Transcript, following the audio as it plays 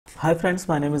Hi friends,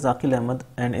 my name is Akil Ahmed,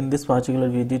 and in this particular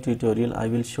video tutorial I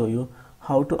will show you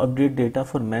how to update data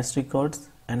for matched records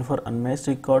and for unmatched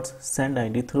records send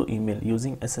ID through email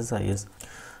using SSIS.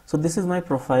 So this is my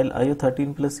profile. I have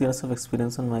 13 plus years of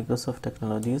experience on Microsoft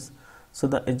technologies. So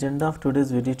the agenda of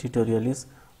today's video tutorial is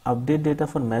update data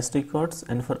for matched records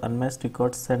and for unmatched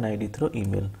records send ID through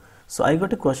email. So I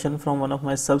got a question from one of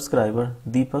my subscriber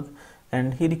Deepak,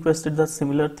 and he requested the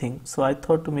similar thing, so I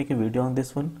thought to make a video on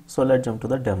this one. So let's jump to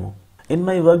the demo. In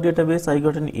my work database I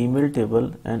got an email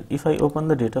table, and if I open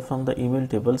the data from the email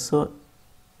table, so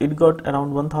it got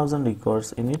around 1000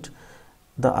 records in it.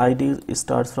 The ID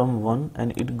starts from 1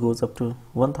 and it goes up to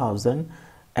 1000,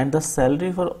 and the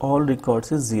salary for all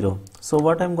records is 0. So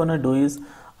what I'm gonna do is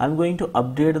I'm going to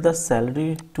update the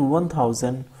salary to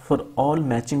 1000 for all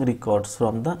matching records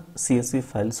from the CSV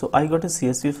file. So I got a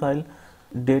CSV file,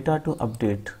 data to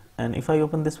update, and if I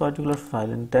open this particular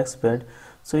file in text bed,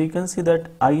 so you can see that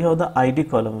I have the ID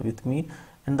column with me,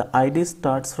 and the ID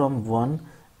starts from 1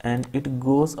 and it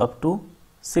goes up to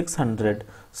 600.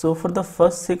 So for the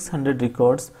first 600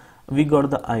 records we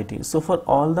got the ID. So for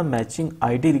all the matching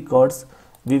ID records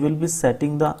we will be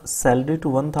setting the salary to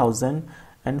 1000,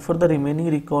 and for the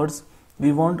remaining records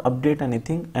we won't update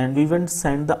anything, and we won't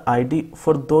send the ID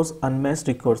for those unmatched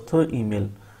records through email.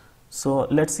 So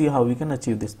let's see how we can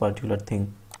achieve this particular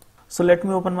thing. So let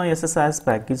me open my SSIS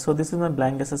package. So this is my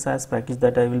blank SSIS package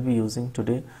that I will be using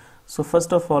today. So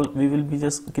first of all we will be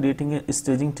just creating a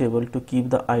staging table to keep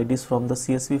the IDs from the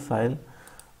CSV file,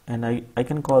 and I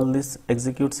can call this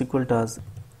execute SQL task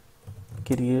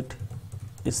create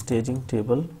staging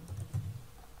table,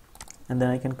 and then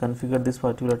I can configure this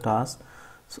particular task.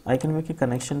 So I can make a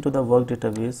connection to the work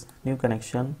database, new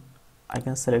connection. I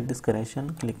can select this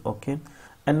connection, click OK.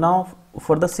 And now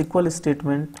for the SQL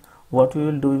statement, what we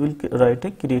will do, we will write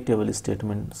a create table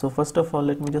statement. So first of all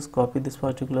let me just copy this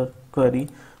particular query.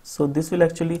 So this will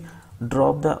actually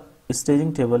drop the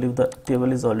staging table if the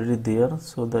table is already there.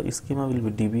 So the schema will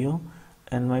be DBO,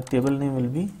 and my table name will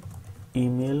be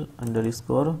email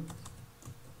underscore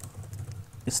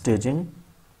staging.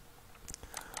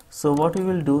 So what we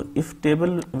will do, if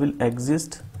table will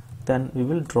exist, then we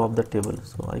will drop the table.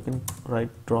 So I can write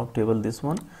drop table, this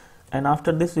one, and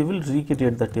after this we will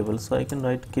recreate the table. So I can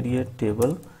write create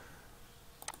table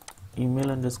email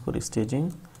underscore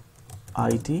staging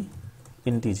ID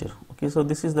integer. Okay, so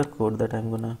this is the code that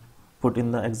I'm gonna put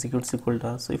in the execute SQL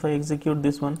task. So if I execute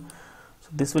this one, so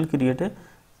this will create a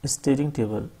staging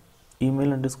table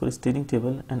email underscore staging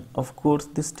table, and of course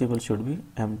this table should be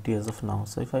empty as of now.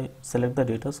 So if I select the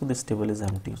data, so this table is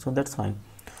empty, so that's fine.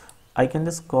 I can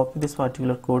just copy this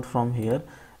particular code from here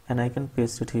and I can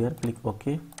paste it here, click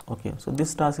OK. Okay, so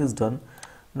this task is done.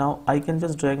 Now I can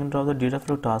just drag and drop the data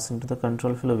flow task into the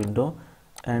control flow window,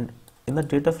 and in the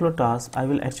data flow task I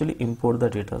will actually import the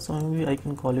data. So maybe I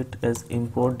can call it as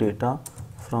import data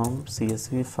from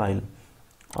CSV file.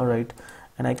 Alright,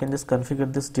 and I can just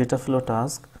configure this data flow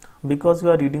task. Because we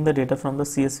are reading the data from the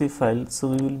CSV file, so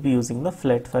we will be using the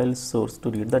flat file source to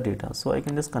read the data. So I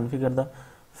can just configure the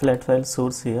flat file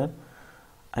source here.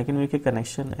 I can make a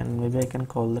connection, and maybe I can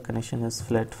call the connection as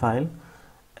flat file,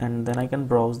 and then I can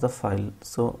browse the file.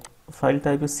 So file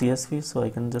type is CSV, so I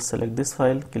can just select this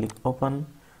file, click open.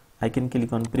 I can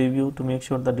click on preview to make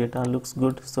sure the data looks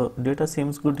good. So data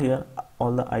seems good here,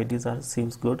 all the IDs are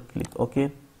seems good, click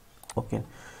OK. Okay.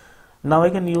 Now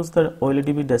I can use the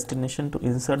OLEDB destination to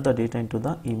insert the data into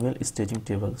the email staging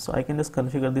table. So I can just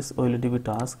configure this OLEDB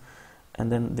task,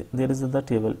 and then there is the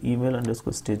table email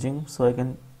underscore staging. So I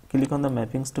can click on the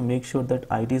mappings to make sure that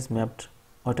ID is mapped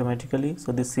automatically.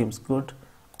 So this seems good.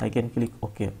 I can click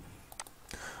OK.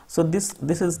 So this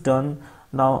is done.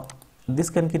 Now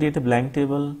this can create a blank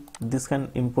table. This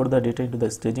can import the data into the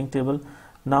staging table.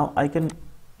 Now I can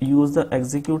use the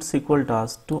execute SQL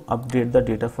task to update the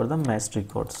data for the matched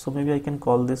records. So maybe I can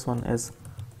call this one as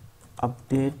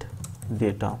update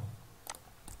data,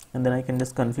 and then I can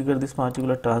just configure this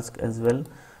particular task as well.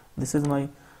 This is my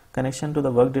connection to the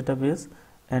work database,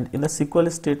 and in the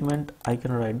SQL statement I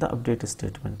can write the update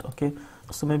statement. Okay,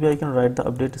 so maybe I can write the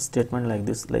update statement like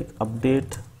this, like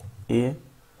update a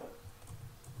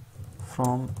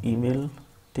from email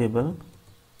table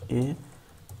a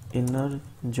inner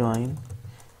join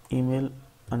email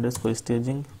underscore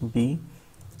staging b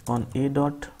on a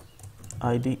dot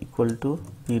id equal to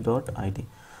b dot id.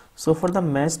 So for the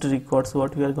matched records,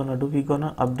 what we are gonna do, we're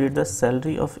gonna update the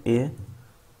salary of a,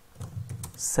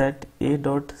 set a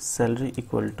dot salary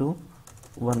equal to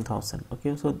 1000.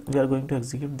 Okay, so we are going to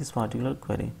execute this particular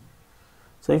query.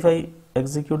 So if I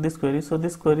execute this query, so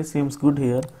this query seems good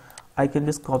here. I can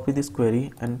just copy this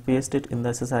query and paste it in the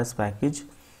SSIS package,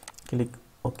 click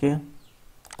okay.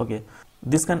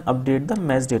 This can update the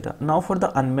matched data. Now for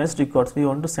the unmatched records, we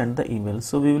want to send the email,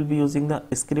 so we will be using the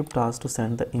script task to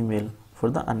send the email. For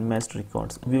the unmatched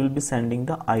records, we will be sending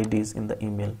the IDs in the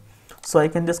email. So I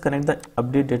can just connect the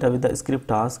update data with the script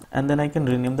task, and then I can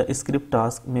rename the script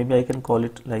task. Maybe I can call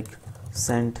it like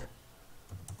send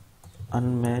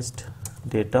unmatched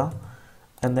data,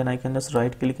 and then I can just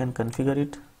right click and configure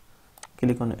it,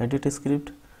 click on edit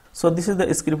script. So this is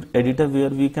the script editor where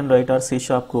we can write our C#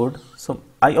 code. So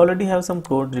I already have some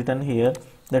code written here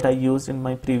that I used in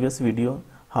my previous video,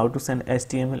 how to send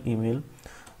HTML email.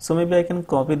 So maybe I can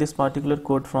copy this particular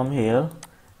code from here,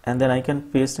 and then I can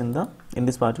paste in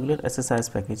this particular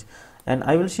SSIS package, and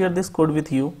I will share this code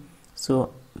with you,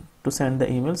 so to send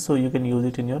the email, so you can use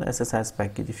it in your SSIS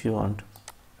package if you want.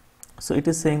 So it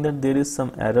is saying that there is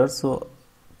some error, so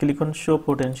click on show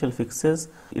potential fixes.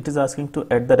 It is asking to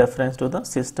add the reference to the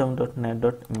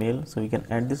system.net.mail, so we can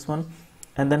add this one,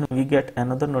 and then we get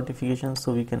another notification,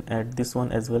 so we can add this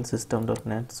one as well,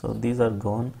 system.net. so these are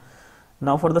gone.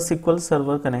 Now for the SQL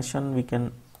server connection, we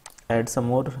can add some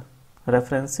more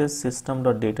references,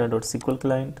 system.data.sql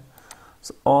client.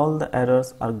 So all the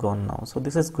errors are gone now, so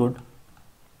this is good.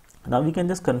 Now we can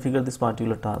just configure this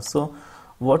particular task. So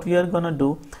what we are gonna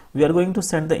do, we are going to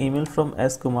send the email from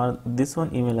S Kumar, this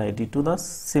one email ID, to the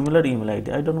similar email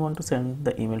ID. I don't want to send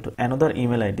the email to another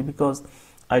email ID because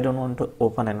I don't want to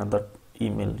open another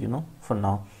email, for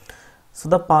now. So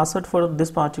the password for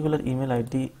this particular email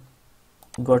ID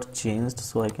got changed,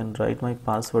 so I can write my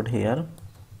password here,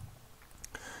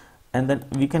 and then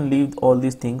we can leave all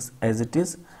these things as it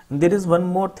is. There is one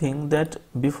more thing, that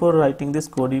before writing this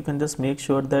code, you can just make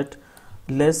sure that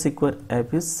less secure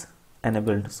app is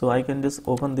enabled. So I can just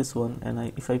open this one,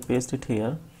 and if I paste it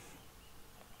here,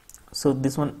 so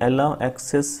this one, allow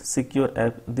access secure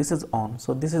app, this is on,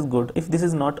 so this is good. If this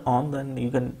is not on, then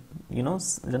you can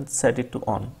then set it to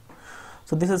on.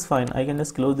 So this is fine. I can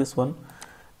just close this one,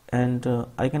 and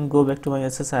I can go back to my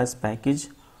SSIS package.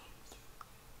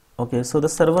 Okay, so the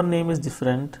server name is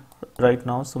different right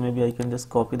now, so maybe I can just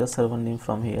copy the server name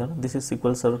from here. This is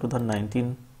SQL Server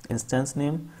 2019 instance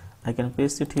name. I can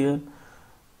paste it here,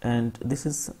 and this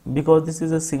is because this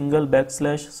is a single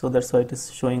backslash, so that's why it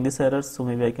is showing this error. So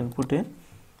maybe I can put a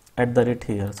 @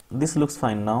 here. This looks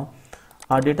fine now.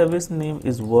 Our database name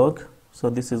is work, so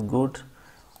this is good.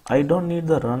 I don't need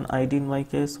the run ID in my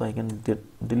case, so I can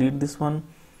delete this one.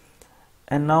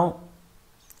 And now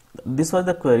this was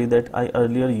the query that I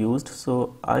earlier used,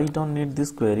 so I don't need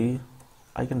this query.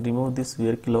 I can remove this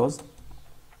where clause.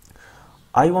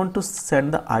 I want to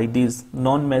send the IDs,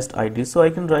 non-matched IDs, so I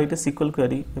can write a SQL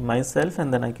query myself,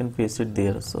 and then I can paste it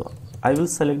there. So I will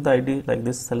select the ID like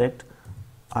this, select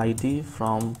ID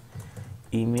from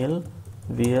email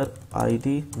where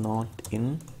ID not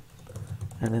in,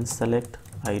 and then select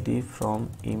ID from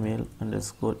email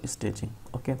underscore staging.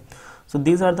 Okay, so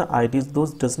these are the IDs,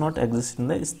 those does not exist in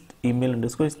the email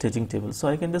underscore staging table. So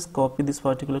I can just copy this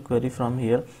particular query from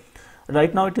here.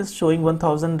 Right now it is showing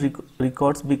 1000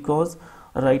 records because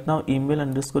right now email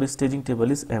underscore staging table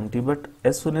is empty, but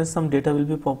as soon as some data will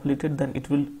be populated, then it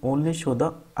will only show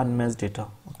the unmatched data.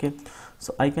 Okay,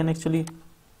 so I can actually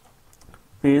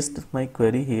paste my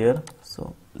query here.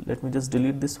 So let me just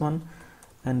delete this one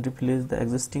and replace the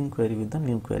existing query with the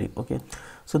new query. Okay,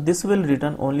 so this will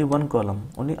return only one column,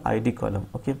 only ID column.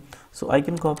 Okay, so I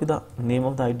can copy the name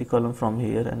of the ID column from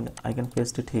here, and I can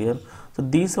paste it here. So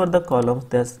these were the columns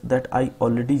that I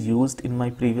already used in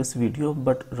my previous video,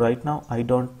 but right now I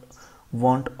don't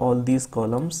want all these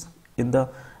columns in the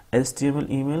HTML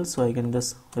email, so I can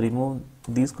just remove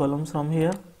these columns from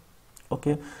here.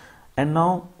 Okay, and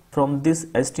now from this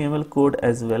HTML code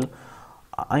as well,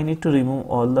 I need to remove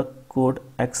all the code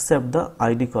except the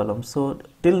ID column. So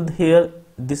till here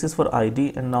this is for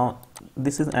ID, and now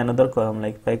this is another column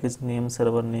like package name,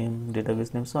 server name,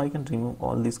 database name. So I can remove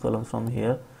all these columns from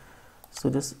here. So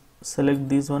just select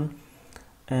this one,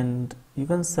 and you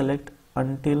can select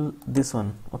until this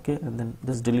one. Okay, and then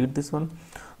just delete this one.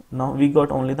 Now we got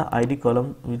only the ID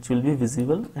column which will be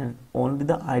visible, and only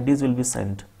the IDs will be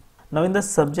sent. Now in the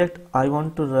subject I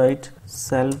want to write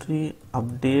salary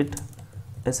update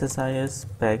SSIS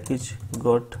package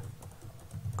got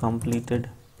completed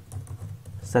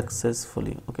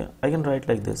successfully. Okay, I can write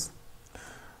like this.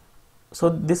 So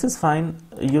this is fine,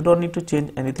 you don't need to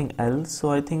change anything else.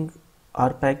 So I think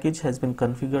our package has been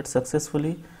configured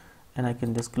successfully, and I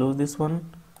can just close this one,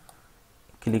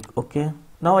 click OK.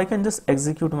 Now I can just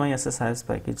execute my SSIS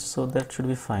package, so that should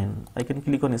be fine. I can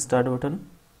click on start button.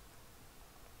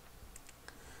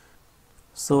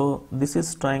 So this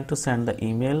is trying to send the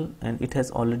email, and it has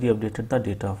already updated the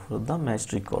data for the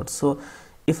matched record. So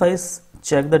if I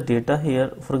check the data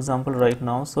here, for example right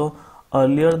now, so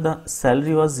earlier the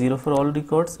salary was 0 for all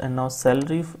records, and now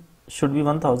salary should be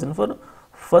 1000 for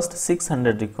first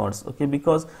 600 records. Okay,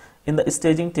 because in the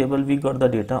staging table we got the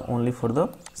data only for the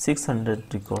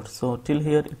 600 records. So till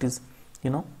here it is,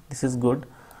 this is good.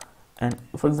 And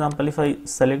for example, if I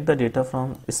select the data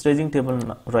from staging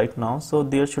table right now, so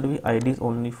there should be IDs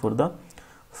only for the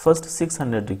first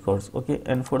 600 records. Okay,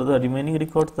 and for the remaining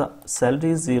records the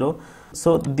salary is 0,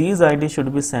 so these IDs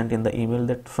should be sent in the email,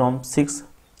 that from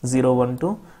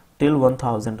 6012 till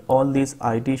 1000, all these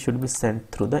IDs should be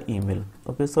sent through the email.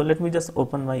 Okay, so let me just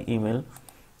open my email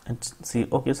and see.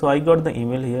 Okay, so I got the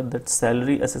email here that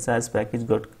salary SSIS package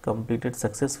got completed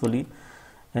successfully.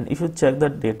 And if you check the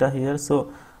data here,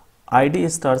 so ID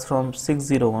starts from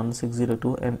 601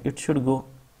 602 and it should go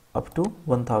up to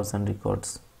 1000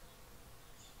 records.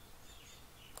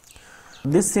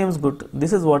 This seems good.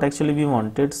 This is what actually we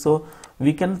wanted. So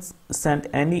we can send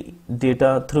any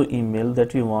data through email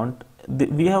that we want.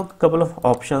 We have a couple of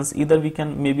options. Either we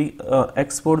can maybe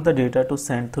export the data to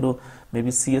send through maybe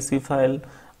CSV file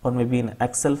or maybe an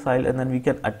Excel file, and then we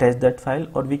can attach that file,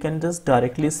 or we can just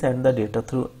directly send the data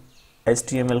through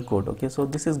HTML code. Okay, so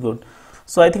this is good.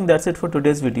 So I think that's it for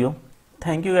today's video.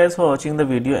 Thank you guys for watching the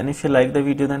video, and if you like the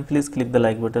video then please click the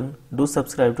like button, do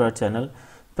subscribe to our channel,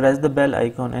 press the bell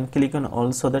icon and click on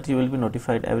all so that you will be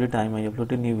notified every time I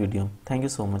upload a new video. Thank you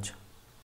so much.